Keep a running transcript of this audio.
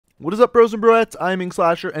What is up, bros and broettes? I'm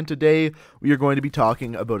Inkslasher, and today we are going to be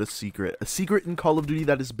talking about a secret in Call of Duty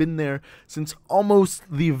that has been there since almost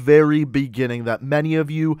the very beginning that many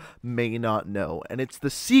of you may not know, and it's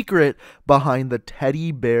the secret behind the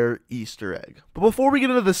teddy bear Easter egg. But before we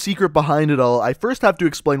get into the secret behind it all, I first have to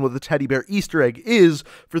explain what the teddy bear Easter egg is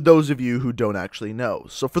for those of you who don't actually know.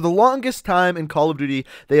 So for the longest time in Call of Duty,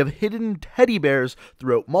 they have hidden teddy bears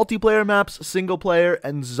throughout multiplayer maps, single player,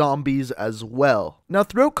 and zombies as well. Now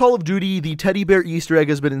throughout Call of Duty, the teddy bear Easter egg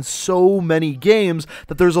has been in so many games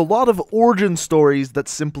that there's a lot of origin stories that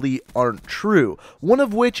simply aren't true. One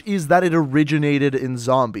of which is that it originated in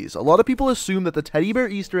zombies. A lot of people assume that the teddy bear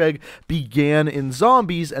Easter egg began in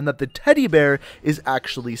zombies and that the teddy bear is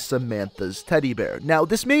actually Samantha's teddy bear. Now,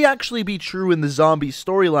 this may actually be true in the zombie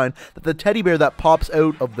storyline, that the teddy bear that pops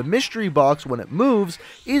out of the mystery box when it moves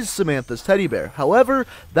is Samantha's teddy bear. However,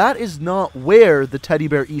 that is not where the teddy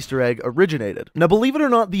bear Easter egg originated. Now, believe it or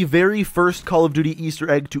not, the very first Call of Duty Easter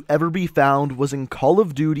egg to ever be found was in Call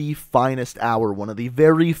of Duty Finest Hour, one of the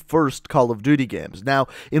very first Call of Duty games. Now,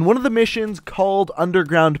 in one of the missions called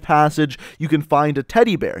Underground Passage, you can find a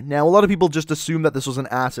teddy bear. Now, a lot of people just assume that this was an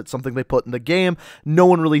asset, something they put in the game. No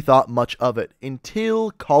one really thought much of it until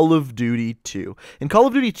Call of Duty 2. In Call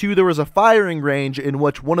of Duty 2, there was a firing range in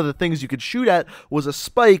which one of the things you could shoot at was a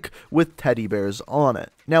spike with teddy bears on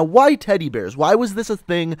it. Now, why teddy bears? Why was this a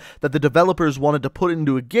thing that the developers wanted to put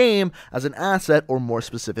into a game as an asset, or more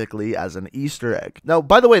specifically, as an Easter egg? Now,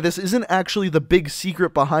 by the way, this isn't actually the big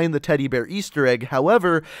secret behind the teddy bear Easter egg.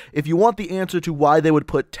 However, if you want the answer to why they would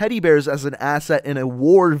put teddy bears as an asset in a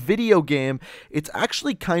war video game, it's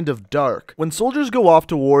actually kind of dark. When soldiers go off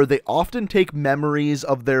to war, they often take memories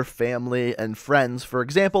of their family and friends. For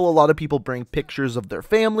example, a lot of people bring pictures of their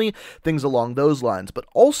family, things along those lines. But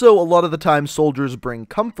also, a lot of the time, soldiers bring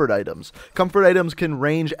comfort items. Comfort items can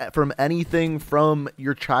range from anything from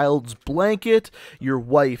your child's blanket, your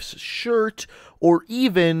wife's shirt, or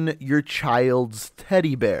even your child's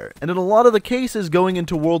teddy bear. And in a lot of the cases going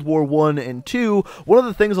into World War I and II, one of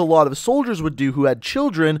the things a lot of soldiers would do who had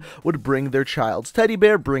children would bring their child's teddy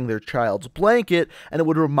bear, bring their child's blanket, and it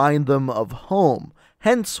would remind them of home.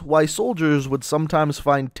 Hence, why soldiers would sometimes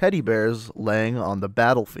find teddy bears laying on the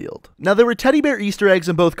battlefield. Now, there were teddy bear Easter eggs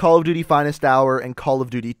in both Call of Duty Finest Hour and Call of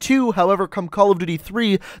Duty 2, however, come Call of Duty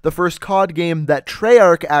 3, the first COD game that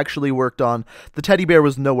Treyarch actually worked on, the teddy bear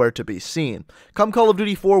was nowhere to be seen. Come Call of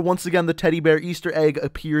Duty 4, once again, the teddy bear Easter egg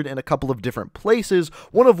appeared in a couple of different places,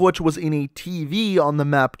 one of which was in a TV on the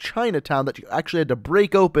map Chinatown that you actually had to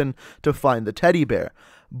break open to find the teddy bear.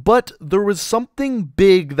 But there was something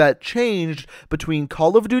big that changed between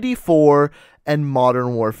Call of Duty 4 and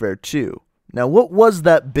Modern Warfare 2. Now, what was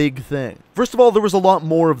that big thing? First of all, there was a lot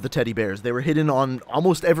more of the teddy bears. They were hidden on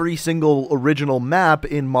almost every single original map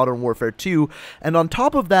in Modern Warfare 2, and on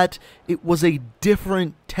top of that, it was a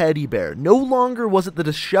different teddy bear. No longer was it the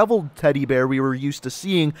disheveled teddy bear we were used to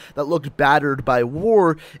seeing that looked battered by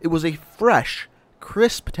war. It was a fresh,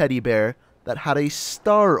 crisp teddy bear that had a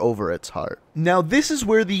star over its heart. Now, this is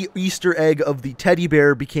where the Easter egg of the teddy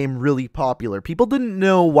bear became really popular. People didn't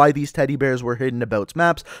know why these teddy bears were hidden about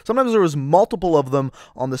maps. Sometimes there was multiple of them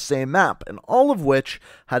on the same map, and all of which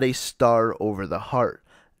had a star over the heart.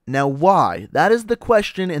 Now, why? That is the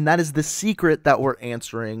question, and that is the secret that we're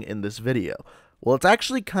answering in this video. Well, it's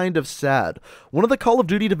actually kind of sad. One of the Call of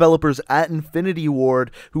Duty developers at Infinity Ward,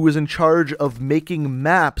 who was in charge of making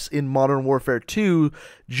maps in Modern Warfare 2,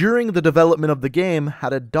 during the development of the game,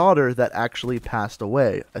 had a daughter that actually passed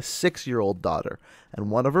away, a 6-year-old daughter, and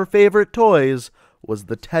one of her favorite toys was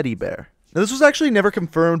the teddy bear. Now, this was actually never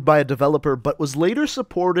confirmed by a developer, but was later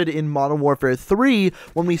supported in Modern Warfare 3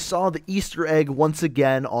 when we saw the Easter egg once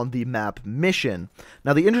again on the map Mission.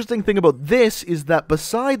 Now, the interesting thing about this is that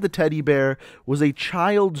beside the teddy bear was a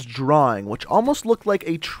child's drawing, which almost looked like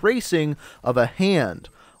a tracing of a hand.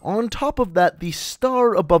 On top of that, the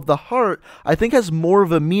star above the heart, I think, has more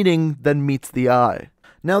of a meaning than meets the eye.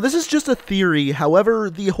 Now, this is just a theory. However,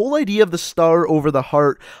 the whole idea of the star over the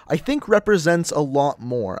heart, I think, represents a lot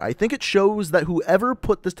more. I think it shows that whoever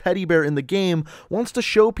put this teddy bear in the game wants to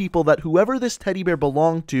show people that whoever this teddy bear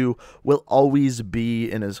belonged to will always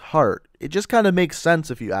be in his heart. It just kind of makes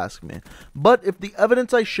sense if you ask me. But if the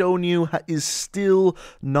evidence I've shown you is still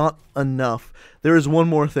not enough, there is one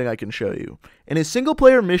more thing I can show you. In a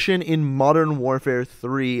single-player mission in Modern Warfare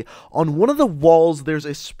 3, on one of the walls there's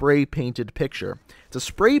a spray-painted picture. It's a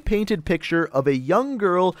spray-painted picture of a young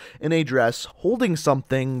girl in a dress holding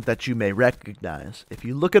something that you may recognize. If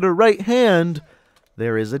you look at her right hand,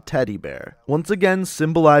 there is a teddy bear, once again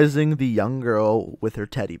symbolizing the young girl with her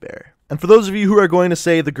teddy bear. And for those of you who are going to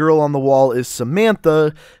say the girl on the wall is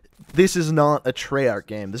Samantha, this is not a Treyarch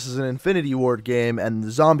game. This is an Infinity Ward game, and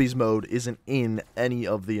the Zombies mode isn't in any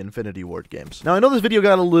of the Infinity Ward games. Now, I know this video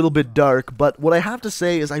got a little bit dark, but what I have to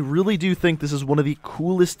say is I really do think this is one of the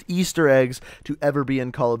coolest Easter eggs to ever be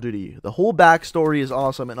in Call of Duty. The whole backstory is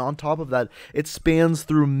awesome, and on top of that, it spans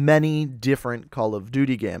through many different Call of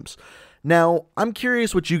Duty games. Now, I'm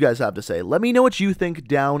curious what you guys have to say. Let me know what you think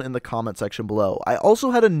down in the comment section below. I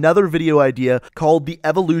also had another video idea called The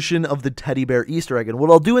Evolution of the Teddy Bear Easter Egg, and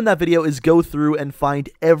what I'll do in that video is go through and find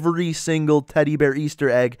every single Teddy Bear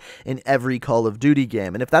Easter egg in every Call of Duty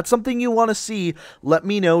game. And if that's something you want to see, let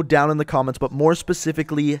me know down in the comments, but more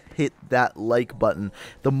specifically, hit that like button.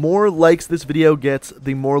 The more likes this video gets,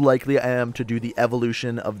 the more likely I am to do the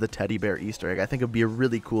evolution of the Teddy Bear Easter Egg. I think it would be a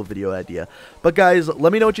really cool video idea. But guys,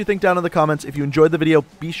 let me know what you think down in the comments. If you enjoyed the video,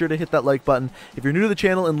 be sure to hit that like button. If you're new to the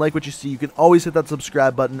channel and like what you see, you can always hit that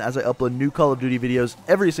subscribe button as I upload new Call of Duty videos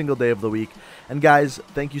every single day of the week. And guys,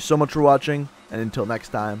 thank you so much for watching, and until next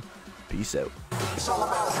time, peace out.